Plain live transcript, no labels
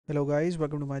Hello guys,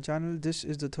 welcome to my channel. This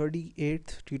is the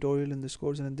 38th tutorial in this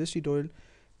course, and in this tutorial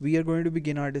we are going to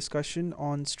begin our discussion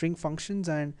on string functions.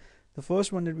 And the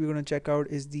first one that we're going to check out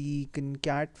is the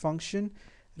concat function,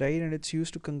 right? And it's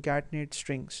used to concatenate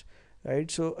strings, right?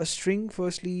 So a string,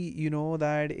 firstly, you know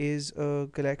that is a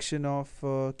collection of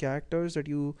characters that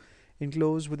you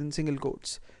enclose within single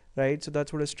quotes, right? So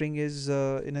that's what a string is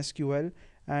in SQL.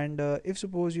 And if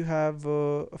suppose you have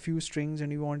a few strings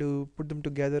and you want to put them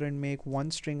together and make one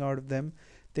string out of them,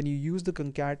 then you use the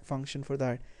concat function for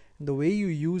that. And the way you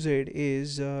use it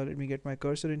is, let me get my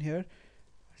cursor in here.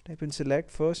 Type in select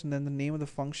first and then the name of the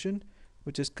function,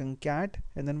 which is concat,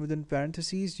 and then within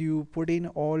parentheses you put in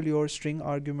all your string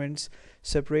arguments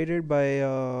separated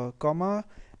by comma,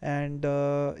 and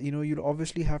you'll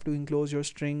obviously have to enclose your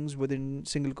strings within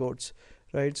single quotes,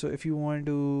 right? So if you want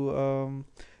to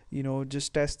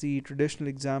just test the traditional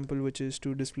example, which is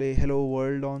to display hello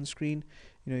world on screen,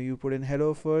 you put in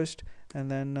hello first and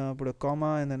then put a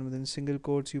comma, and then within single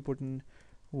quotes you put in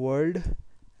world,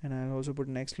 and I'll also put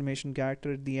an exclamation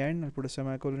character at the end. I'll put a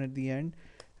semicolon at the end,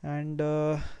 and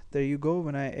there you go.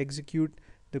 When I execute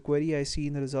the query, I see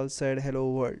in the results said hello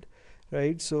world,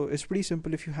 right? So it's pretty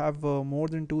simple. If you have more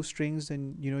than two strings,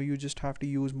 then you just have to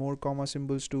use more comma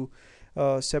symbols to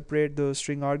separate the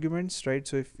string arguments, right?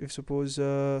 So if suppose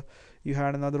you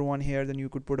had another one here, then you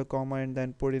could put a comma and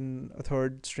then put in a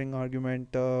third string argument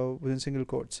within single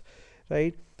quotes,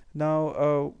 right?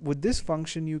 Now with this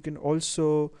function you can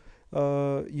also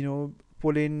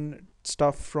pull in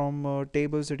stuff from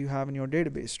tables that you have in your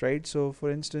database, right? So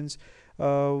for instance,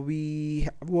 we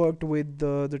worked with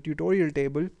the tutorial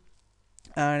table,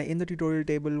 and in the tutorial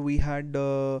table we had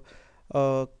a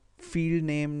field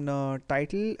named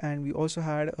title, and we also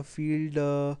had a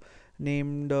field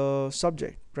named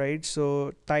subject, right?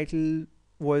 So title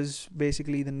was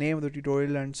basically the name of the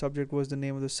tutorial and subject was the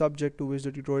name of the subject to which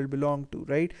the tutorial belonged to,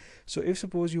 right? So if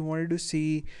suppose you wanted to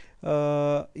see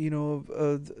the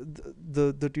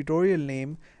tutorial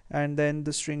name and then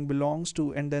the string belongs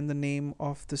to and then the name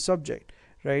of the subject,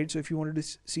 right? So if you wanted to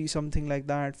see something like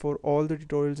that for all the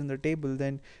tutorials in the table,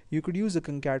 then you could use the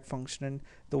concat function. And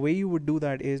the way you would do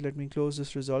that is, let me close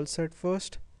this result set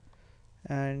first,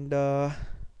 and I'll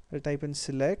type in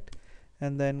select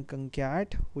and then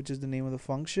concat, which is the name of the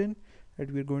function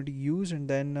that we're going to use, and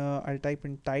then I'll type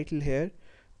in title here,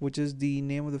 which is the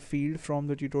name of the field from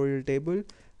the tutorial table.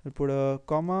 I'll put a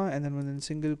comma, and then within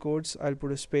single quotes I'll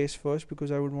put a space first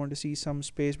because I would want to see some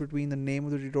space between the name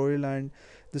of the tutorial and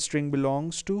the string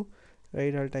belongs to,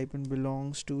 right? I'll type in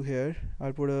belongs to here.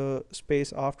 I'll put a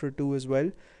space after to as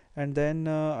well, and then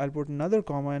I'll put another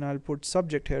comma and I'll put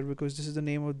subject here because this is the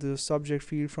name of the subject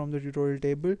field from the tutorial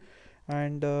table.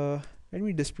 And let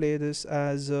me display this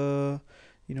as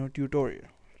tutorial,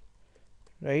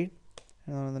 right?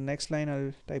 And on the next line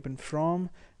I'll type in from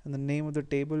and the name of the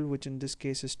table, which in this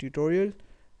case is tutorial,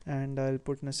 and I'll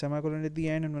put in a semicolon at the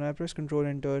end. And when I press Control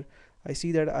Enter, I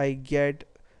see that I get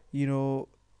a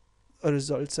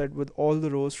result set with all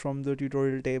the rows from the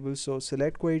tutorial table. So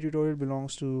select query tutorial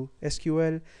belongs to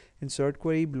SQL, insert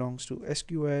query belongs to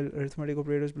SQL, arithmetic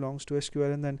operators belongs to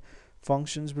SQL, and then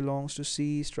functions belongs to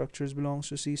C, structures belongs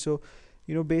to C. So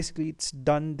basically it's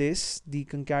done the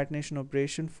concatenation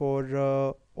operation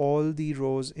for all the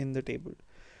rows in the table,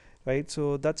 right?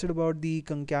 So that's it about the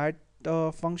concat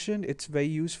function. It's very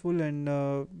useful, and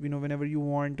whenever you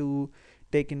want to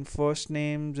take in first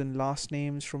names and last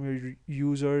names from your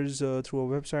users through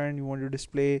a website, and you want to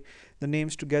display the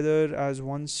names together as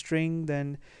one string,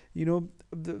 then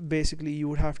basically you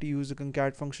would have to use the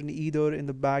concat function either in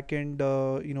the backend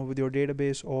with your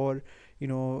database, or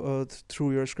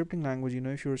through your scripting language.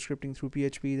 If you're scripting through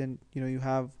PHP, then you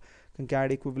have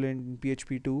concat equivalent in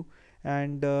PHP 2.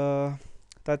 And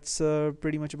that's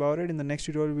pretty much about it. In the next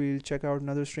tutorial we'll check out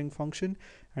another string function,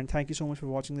 and thank you so much for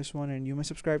watching this one, and you may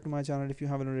subscribe to my channel if you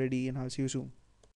haven't already, and I'll see you soon.